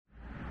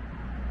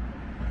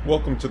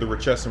Welcome to the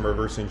Richessum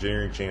Reverse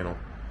Engineering channel.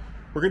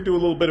 We're going to do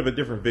a little bit of a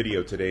different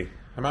video today.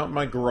 I'm out in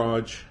my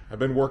garage. I've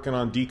been working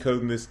on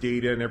decoding this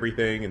data and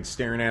everything and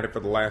staring at it for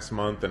the last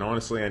month, and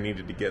honestly I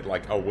needed to get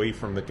away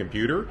from the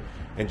computer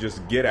and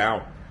just get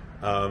out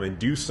and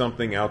do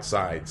something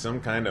outside, some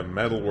kind of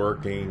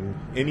metalworking,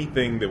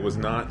 anything that was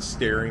not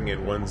staring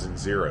at ones and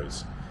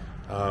zeros.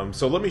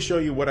 So let me show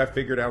you what I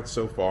figured out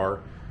so far.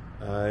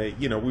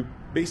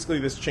 Basically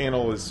this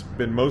channel has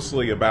been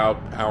mostly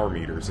about power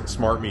meters and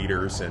smart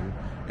meters and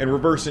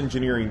reverse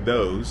engineering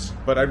those,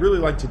 but I'd really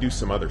like to do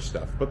some other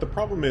stuff. But the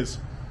problem is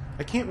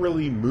I can't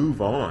really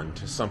move on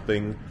to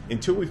something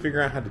until we figure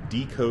out how to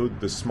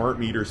decode the smart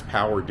meters'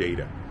 power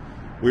data.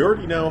 We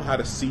already know how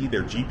to see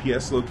their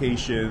GPS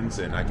locations,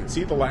 and I can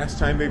see the last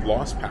time they've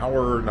lost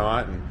power or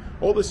not, and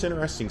all this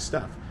interesting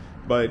stuff.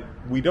 But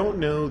we don't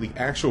know the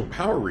actual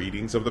power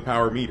readings of the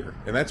power meter,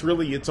 and that's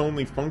really its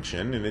only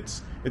function, and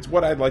it's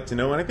what I'd like to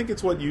know, and I think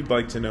it's what you'd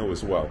like to know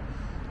as well.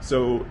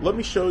 So let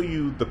me show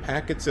you the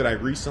packets that I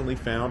recently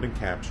found and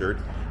captured.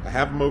 I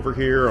have them over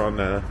here on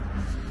a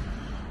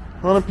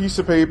piece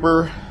of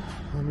paper.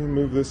 Let me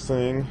move this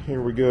thing.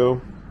 Here we go.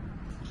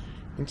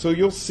 And so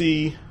you'll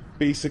see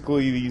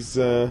basically these.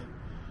 It's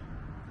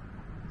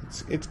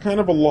kind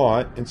of a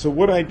lot, and so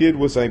what I did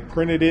was I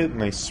printed it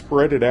and I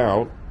spread it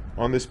out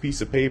on this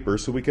piece of paper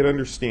so we could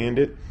understand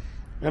it.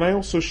 And I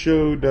also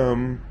showed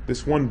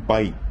this one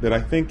byte that I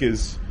think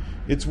it's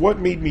what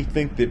made me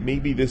think that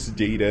maybe this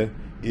data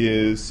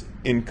is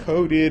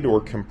encoded or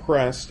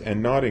compressed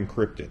and not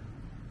encrypted.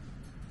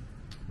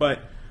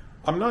 But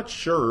I'm not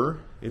sure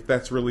if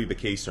that's really the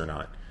case or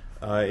not.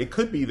 It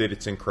could be that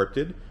it's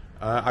encrypted.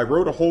 I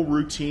wrote a whole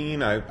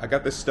routine. I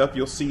got this stuff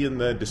you'll see in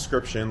the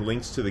description,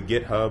 links to the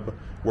GitHub,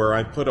 where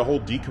I put a whole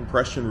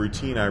decompression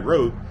routine I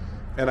wrote.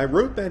 And I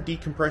wrote that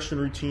decompression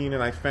routine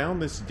and I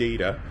found this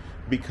data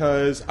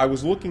because I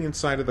was looking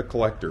inside of the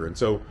collector. And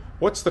so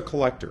what's the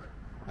collector?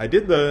 I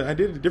did a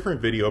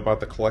different video about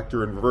the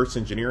collector and reverse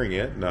engineering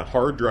it, and a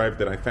hard drive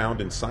that I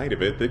found inside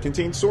of it that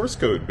contained source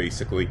code,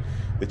 basically,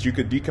 that you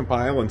could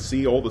decompile and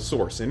see all the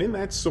source. And in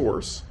that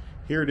source,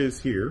 here it is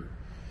here,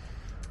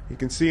 you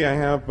can see I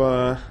have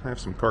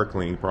some car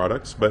cleaning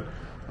products, but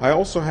I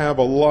also have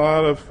a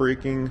lot of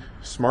freaking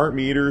smart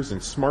meters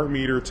and smart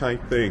meter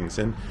type things.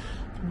 And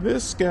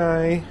this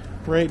guy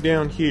right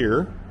down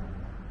here,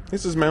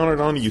 this is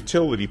mounted on a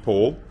utility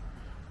pole.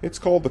 It's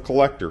called the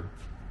collector.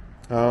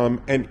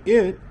 And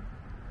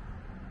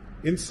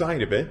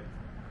inside of it,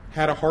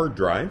 had a hard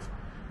drive,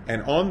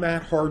 and on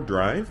that hard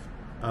drive,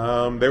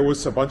 there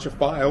was a bunch of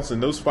files,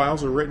 and those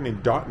files are written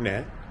in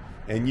 .NET,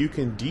 and you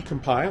can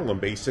decompile them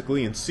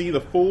basically and see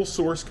the full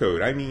source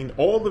code. I mean,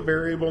 all the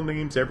variable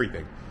names,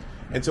 everything.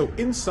 And so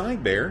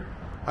inside there,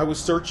 I was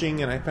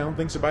searching, and I found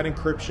things about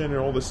encryption and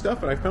all this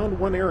stuff, and I found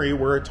one area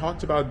where it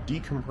talked about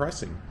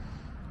decompressing.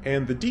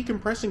 And the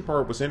decompressing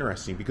part was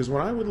interesting because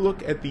when I would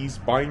look at these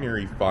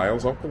binary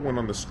files, I'll put one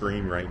on the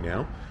screen right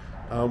now.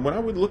 When I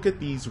would look at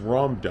these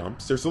ROM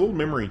dumps, there's a little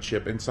memory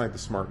chip inside the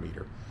smart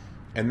meter.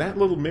 And that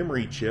little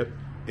memory chip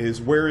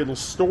is where it'll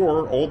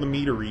store all the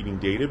meter reading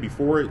data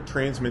before it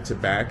transmits it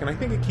back. And I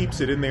think it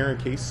keeps it in there in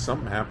case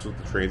something happens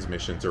with the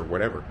transmissions or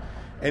whatever.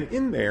 And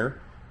in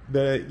there,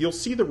 you'll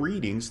see the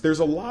readings. There's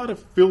a lot of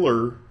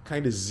filler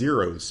kind of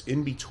zeros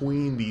in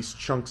between these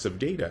chunks of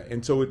data.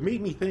 And so it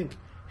made me think,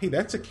 hey,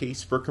 that's a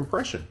case for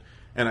compression.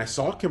 And I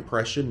saw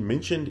compression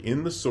mentioned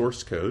in the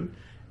source code,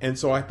 and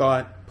so I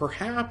thought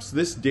perhaps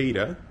this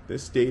data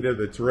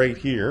that's right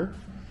here,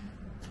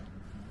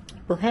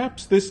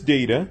 perhaps this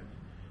data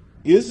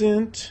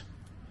isn't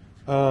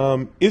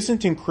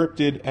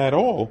encrypted at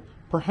all.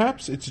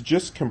 Perhaps it's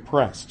just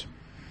compressed.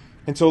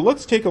 And so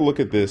let's take a look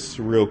at this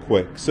real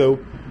quick. So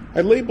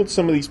I labeled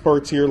some of these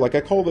parts here, like I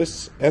call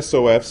this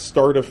SOF,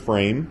 start of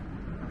frame,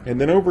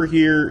 and then over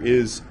here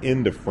is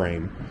end of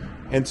frame.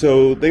 And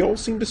so they all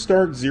seem to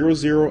start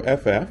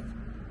 00FF,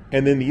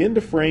 and then the end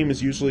of frame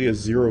is usually a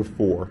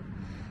 04.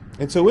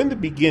 And so in the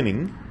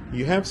beginning,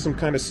 you have some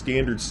kind of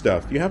standard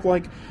stuff. You have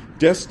like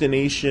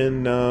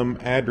destination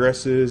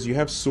addresses, you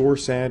have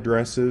source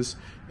addresses,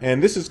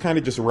 and this is kind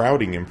of just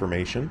routing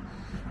information.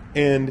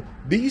 And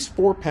these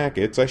 4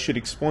 packets, I should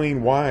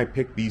explain why I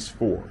picked these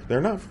 4.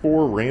 They're not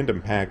 4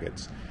 random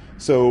packets.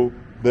 So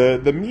the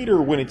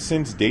meter, when it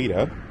sends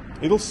data,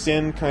 it'll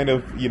send kind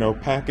of,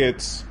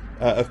 packets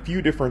a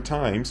few different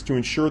times to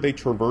ensure they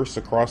traverse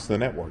across the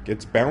network.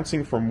 It's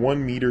bouncing from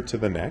one meter to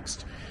the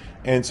next,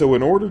 and so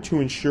in order to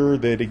ensure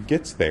that it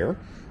gets there,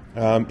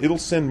 it'll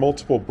send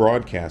multiple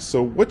broadcasts.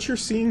 So what you're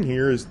seeing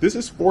here is this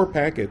is 4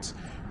 packets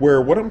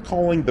where what I'm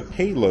calling the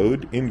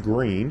payload in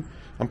green,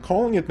 I'm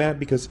calling it that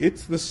because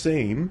it's the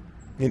same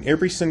in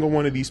every single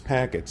one of these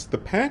packets. The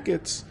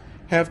packets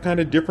have kind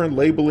of different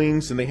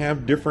labelings, and they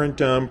have different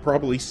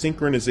probably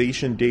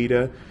synchronization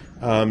data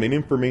and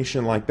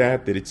information like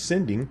that it's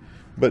sending.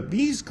 But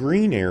these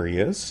green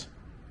areas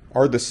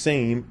are the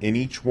same in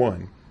each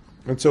one.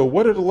 And so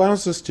what it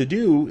allows us to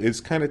do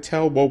is kind of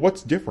tell, well,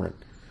 what's different?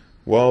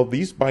 Well,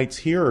 these bytes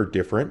here are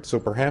different, so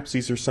perhaps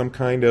these are some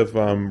kind of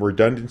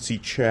redundancy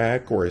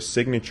check or a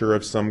signature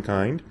of some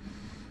kind.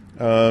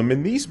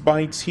 And these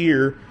bytes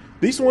here,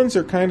 these ones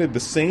are kind of the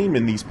same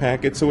in these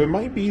packets, so it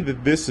might be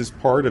that this is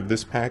part of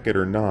this packet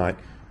or not.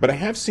 But I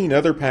have seen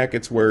other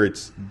packets where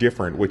it's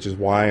different, which is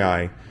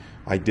why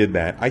I did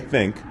that, I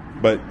think.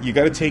 But you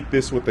got to take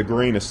this with a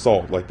grain of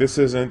salt. Like, this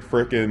isn't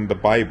frickin' the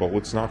Bible.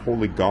 It's not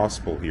holy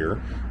gospel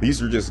here.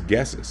 These are just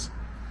guesses.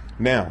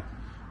 Now,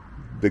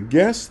 the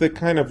guess that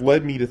kind of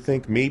led me to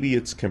think maybe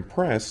it's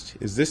compressed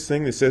is this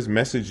thing that says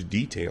message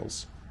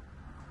details.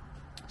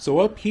 So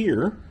up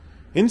here,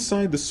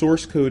 inside the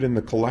source code in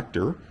the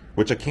collector,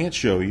 which I can't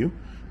show you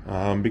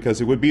because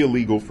it would be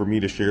illegal for me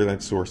to share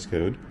that source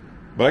code,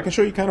 but I can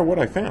show you kind of what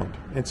I found.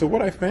 And so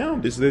what I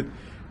found is that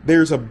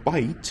there's a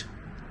byte,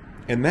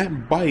 and that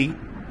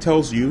byte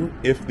tells you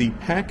if the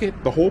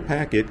packet, the whole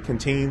packet,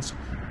 contains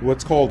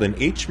what's called an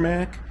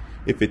HMAC,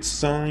 if it's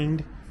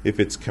signed, if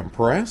it's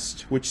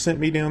compressed, which sent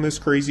me down this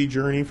crazy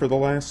journey for the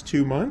last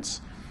 2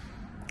 months,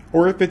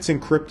 or if it's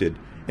encrypted.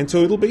 And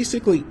so it'll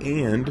basically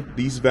AND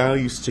these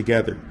values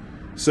together.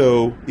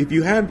 So if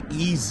you have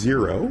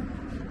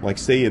E0, like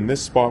say in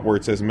this spot where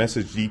it says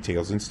message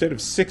details, instead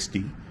of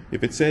 60,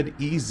 if it said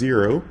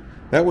E0,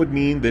 that would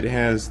mean that it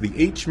has the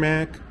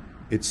HMAC,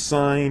 it's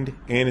signed,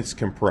 and it's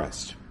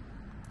compressed.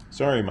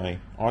 Sorry, my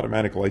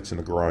automatic lights in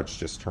the garage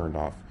just turned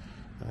off.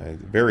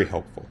 Very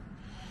helpful.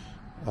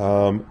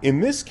 In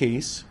this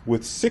case,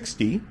 with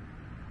 60,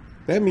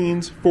 that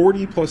means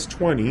 40 plus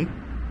 20,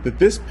 that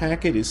this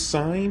packet is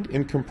signed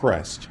and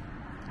compressed.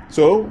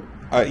 So,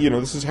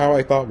 this is how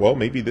I thought, well,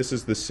 maybe this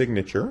is the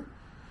signature.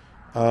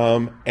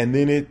 And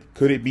then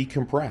could it be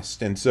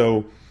compressed? And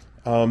so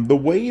the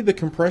way the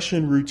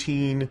compression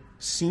routine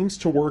seems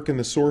to work in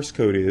the source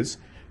code is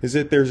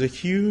that there's a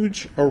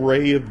huge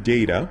array of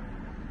data,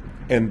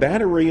 and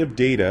that array of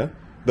data,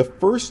 the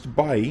first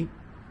byte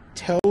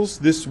tells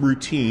this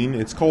routine,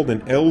 it's called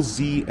an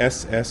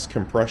LZSS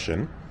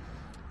compression.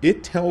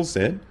 It tells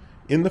it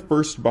in the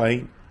first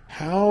byte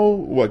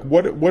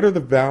what are the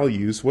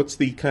values, what's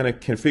the kind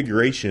of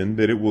configuration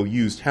that it will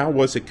use, how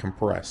was it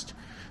compressed.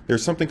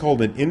 There's something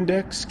called an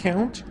index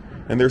count,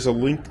 and there's a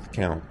length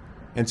count.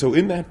 And so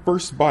in that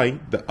first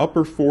byte, the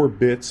upper 4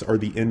 bits are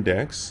the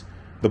index,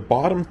 the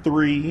bottom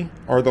 3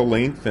 are the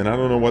length, and I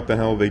don't know what the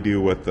hell they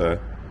do with the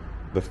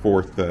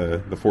fourth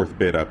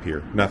bit up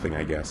here. Nothing,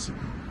 I guess.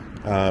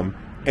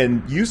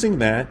 And using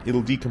that,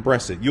 it'll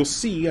decompress it. You'll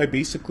see I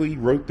basically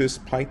wrote this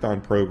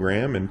Python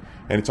program, and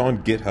it's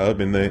on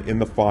GitHub in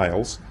the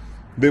files,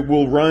 that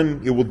will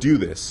run, it will do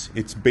this.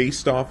 It's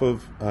based off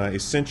of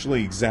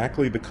essentially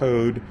exactly the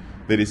code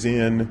that is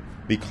in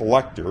the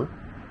collector.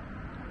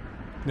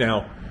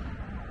 Now,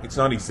 it's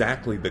not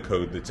exactly the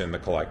code that's in the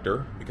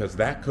collector, because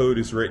that code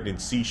is written in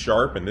C#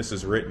 and this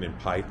is written in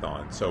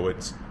Python. So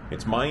it's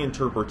my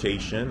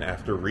interpretation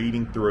after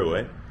reading through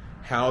it,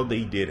 how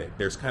they did it.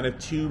 There's kind of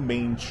 2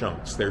 main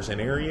chunks. There's an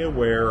area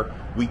where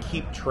we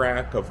keep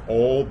track of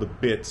all the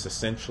bits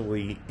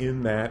essentially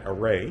in that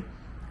array.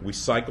 We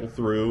cycle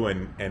through,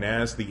 and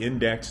as the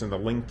index and the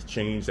length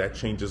change, that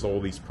changes all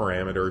these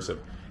parameters of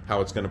how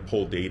it's going to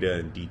pull data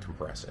and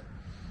decompress it.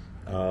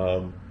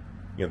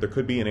 There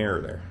could be an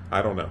error there.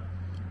 I don't know.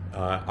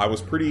 I was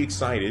pretty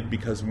excited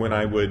because when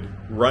I would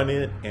run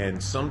it,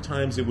 and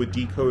sometimes it would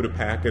decode a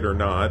packet or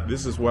not,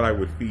 this is what I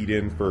would feed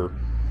in for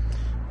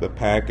the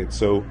packet.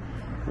 So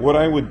what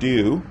I would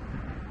do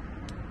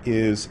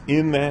is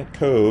in that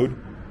code,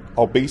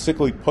 I'll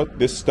basically put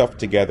this stuff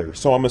together.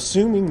 So I'm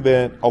assuming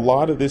that a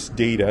lot of this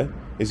data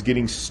is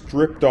getting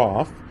stripped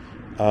off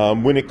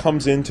when it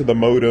comes into the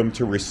modem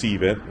to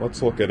receive it.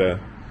 Let's look at a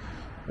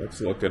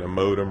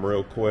modem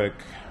real quick.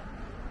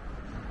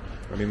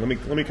 I mean,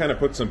 let me kind of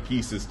put some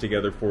pieces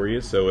together for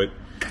you so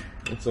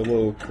it's a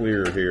little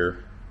clearer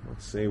here.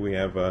 Let's say we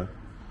have a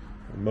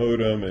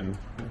modem, and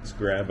let's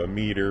grab a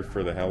meter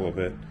for the hell of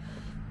it.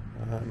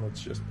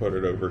 Let's just put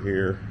it over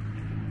here.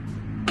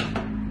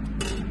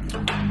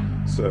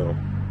 So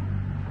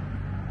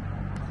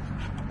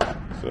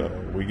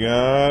we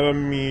got a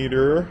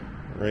meter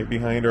right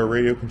behind our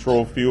radio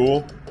control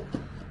fuel,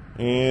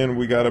 and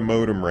we got a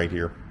modem right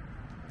here.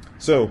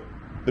 So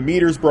the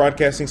meter's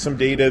broadcasting some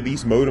data.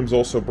 These modems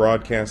also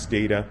broadcast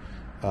data,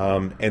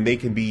 and they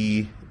can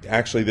be,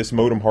 actually this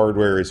modem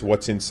hardware is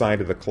what's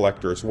inside of the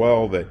collector as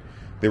well that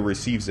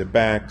receives it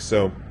back.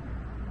 So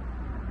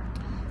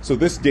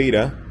this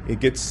data, it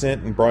gets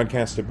sent and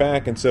broadcasted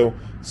back, and so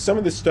some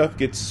of this stuff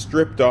gets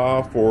stripped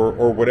off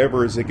or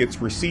whatever as it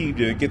gets received,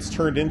 and it gets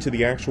turned into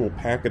the actual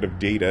packet of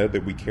data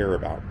that we care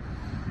about.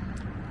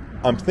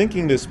 I'm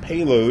thinking this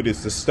payload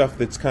is the stuff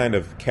that's kind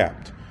of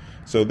kept.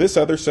 So this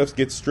other stuff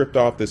gets stripped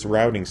off, this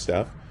routing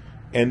stuff,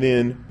 and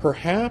then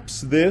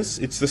perhaps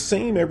it's the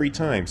same every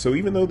time. So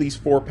even though these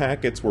 4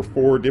 packets were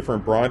 4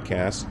 different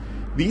broadcasts,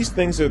 these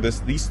things are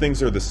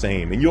the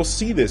same. And you'll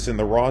see this in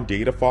the raw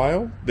data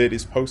file that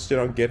is posted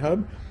on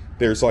GitHub.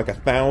 There's like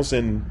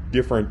 1,000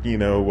 different,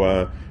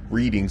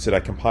 readings that I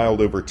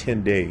compiled over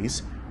 10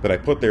 days that I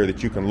put there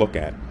that you can look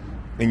at.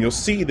 And you'll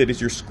see that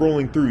as you're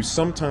scrolling through,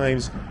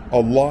 sometimes a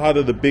lot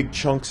of the big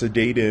chunks of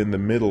data in the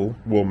middle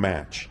will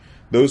match.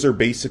 those are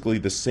basically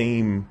the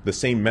same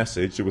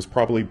message. It was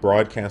probably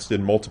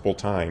broadcasted multiple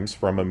times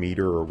from a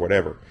meter or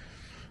whatever.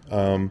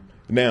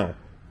 Now,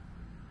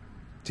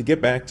 to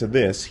get back to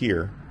this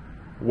here,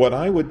 what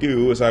I would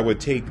do is I would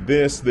take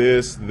this,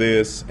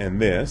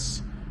 and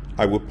this.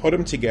 I would put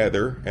them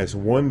together as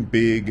one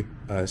big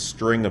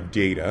string of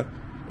data,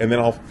 and then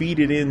I'll feed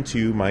it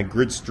into my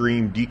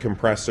gridstream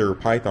decompressor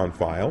Python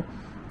file.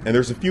 And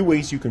there's a few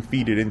ways you can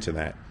feed it into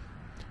that.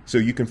 So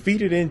you can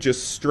feed it in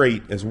just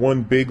straight as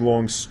one big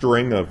long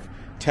string of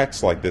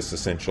text like this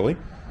essentially,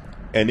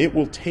 and it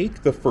will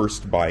take the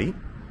first byte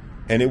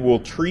and it will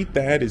treat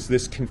that as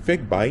this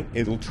config byte.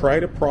 It'll try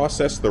to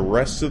process the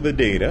rest of the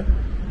data,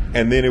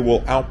 and then it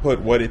will output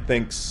what it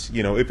thinks,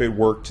 if it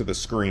worked, to the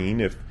screen,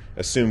 if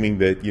assuming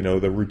that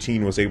the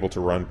routine was able to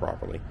run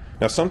properly.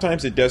 Now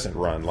sometimes it doesn't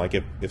run, like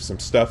if some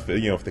stuff,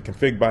 if the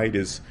config byte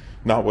is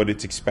not what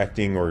it's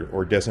expecting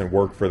or doesn't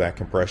work for that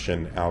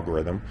compression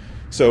algorithm.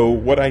 So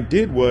what I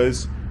did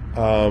was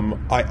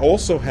I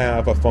also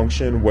have a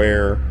function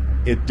where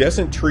it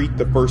doesn't treat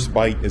the first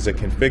byte as a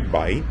config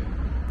byte.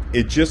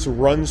 It just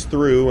runs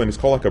through, and it's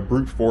called like a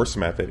brute force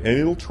method, and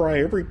it'll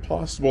try every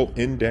possible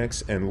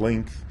index and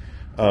length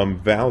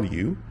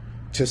value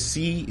to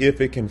see if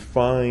it can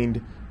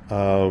find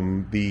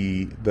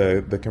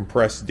the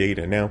compressed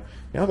data. Now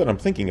that I'm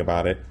thinking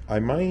about it,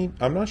 I'm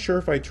not sure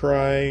if I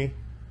try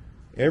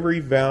every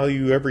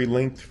value, every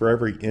length for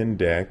every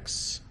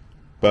index,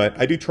 but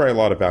I do try a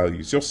lot of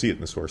values. You'll see it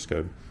in the source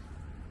code.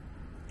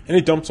 And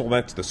it dumps all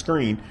that to the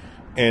screen,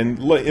 and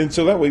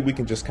so that way we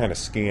can just kind of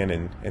scan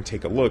and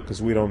take a look,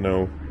 because we don't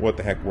know what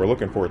the heck we're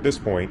looking for at this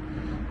point.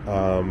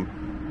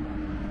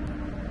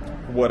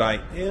 What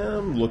I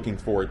am looking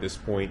for at this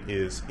point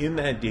is, in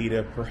that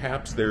data,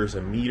 perhaps there's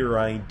a meter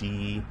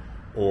ID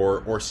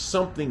or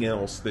something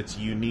else that's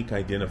a unique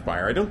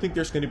identifier. I don't think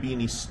there's going to be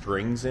any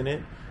strings in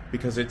it,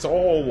 because it's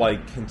all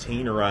like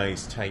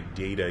containerized type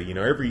data.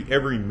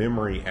 Every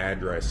memory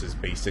address is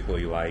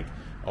basically like,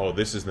 oh,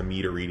 this is the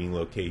meter reading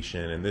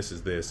location, and this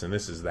is this, and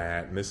this is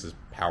that, and this is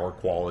power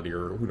quality,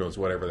 or who knows,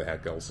 whatever the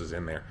heck else is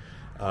in there.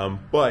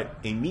 But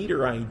a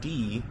meter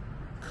ID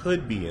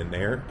could be in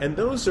there, and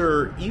those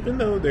are, even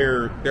though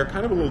they're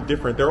kind of a little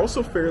different, they're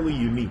also fairly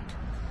unique.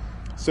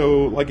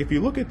 So like if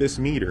you look at this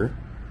meter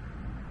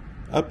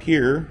up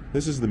here,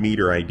 this is the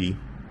meter ID,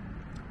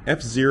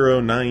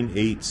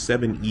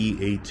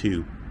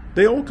 F0987EA2.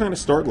 They all kind of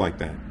start like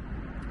that,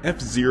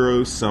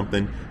 F0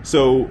 something.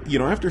 So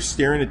after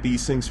staring at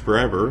these things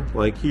forever,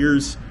 like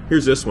here's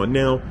this one.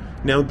 Now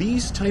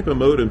these type of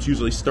modems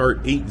usually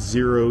start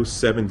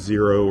 8070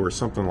 or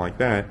something like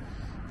that.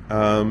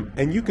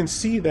 And you can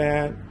see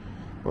that,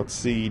 let's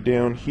see,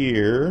 down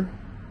here,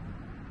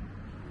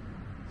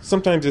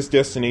 sometimes this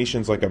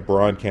destination's like a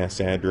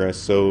broadcast address,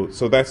 so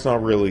that's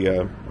not really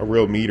a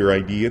real meter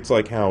ID. It's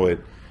like how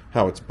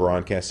it's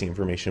broadcasting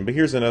information. But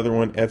here's another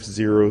one,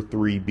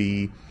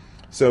 F03B.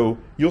 So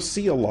you'll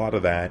see a lot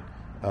of that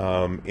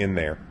in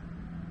there.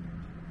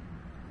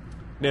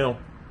 Now,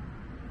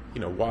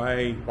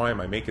 why am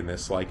I making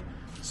this?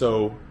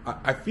 So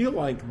I feel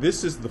like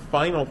this is the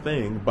final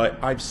thing,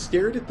 but I've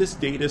stared at this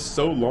data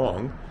so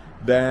long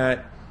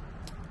that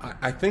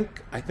I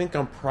think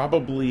I'm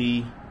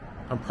probably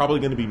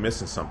going to be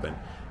missing something.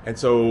 And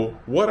so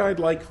what I'd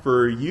like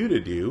for you to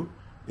do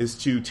is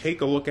to take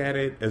a look at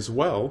it as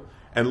well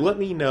and let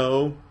me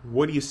know,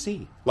 what do you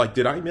see? Like,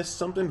 did I miss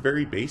something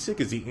very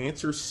basic? Is the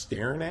answer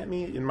staring at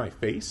me in my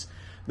face?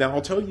 Now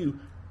I'll tell you,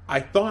 I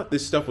thought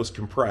this stuff was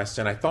compressed,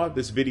 and I thought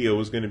this video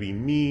was going to be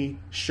me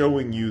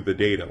showing you the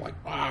data, like,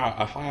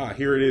 aha,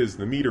 here it is,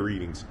 the meter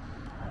readings.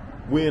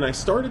 When I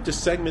started to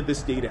segment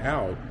this data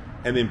out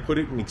and then put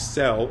it in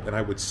Excel, and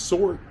I would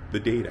sort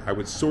the data, I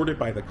would sort it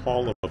by the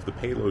column of the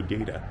payload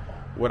data,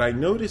 what I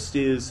noticed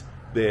is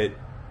that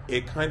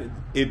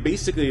it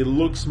basically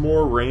looks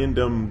more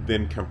random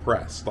than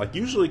compressed. Like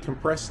usually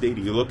compressed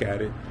data, you look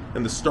at it,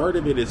 and the start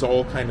of it is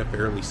all kind of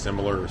fairly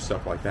similar or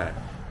stuff like that.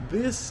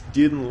 This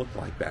didn't look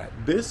like that.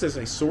 This, as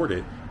I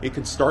sorted, it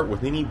could start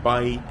with any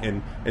byte,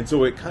 and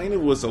so it kind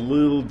of was a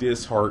little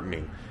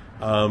disheartening.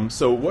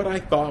 So what I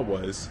thought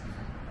was,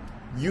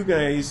 you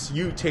guys,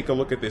 you take a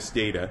look at this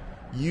data,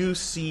 you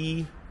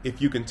see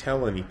if you can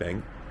tell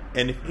anything,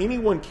 and if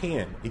anyone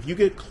can, if you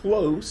get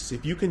close,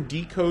 if you can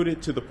decode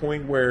it to the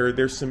point where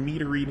there's some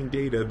meter reading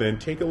data, then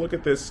take a look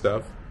at this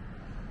stuff.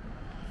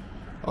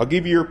 I'll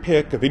give you your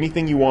pick of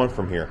anything you want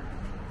from here.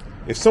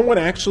 If someone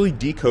actually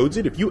decodes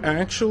it, if you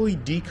actually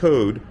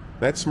decode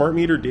that smart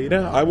meter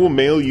data, I will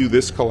mail you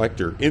this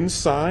collector.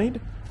 Inside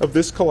of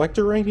this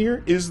collector right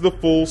here is the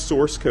full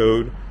source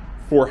code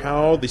for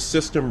how the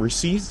system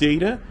receives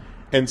data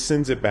and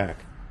sends it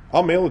back.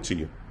 I'll mail it to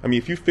you. I mean,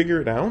 if you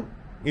figure it out,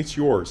 it's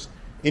yours.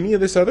 Any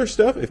of this other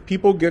stuff, if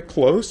people get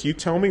close, you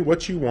tell me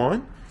what you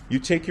want, you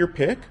take your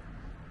pick,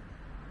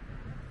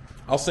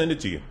 I'll send it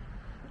to you.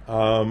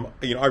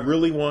 I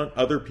really want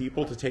other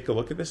people to take a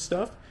look at this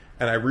stuff.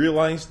 And I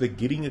realized that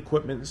getting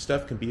equipment and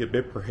stuff can be a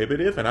bit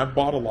prohibitive, and I've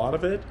bought a lot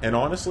of it. And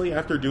honestly,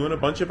 after doing a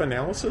bunch of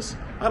analysis,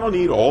 I don't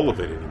need all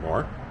of it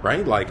anymore,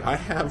 right? Like, I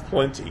have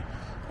plenty.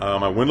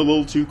 I went a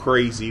little too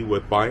crazy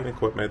with buying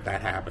equipment.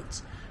 That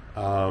happens.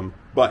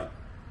 But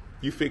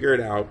you figure it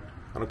out.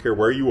 I don't care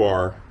where you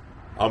are.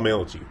 I'll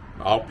mail it to you.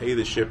 I'll pay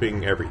the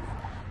shipping, everything.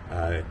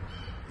 I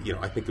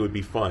think it would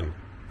be fun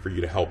for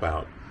you to help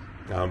out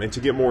and to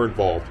get more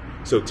involved.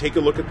 So take a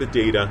look at the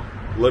data.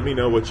 Let me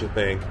know what you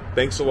think.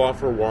 Thanks a lot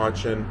for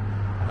watching.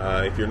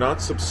 If you're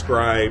not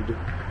subscribed,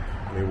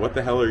 what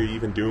the hell are you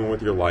even doing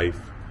with your life?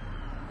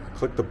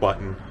 Click the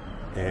button,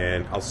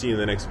 and I'll see you in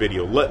the next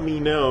video. Let me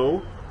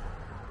know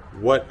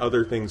what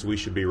other things we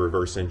should be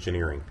reverse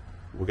engineering.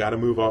 We got to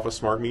move off of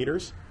smart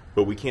meters,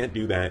 but we can't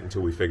do that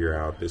until we figure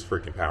out this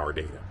freaking power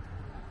data.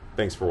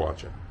 Thanks for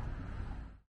watching.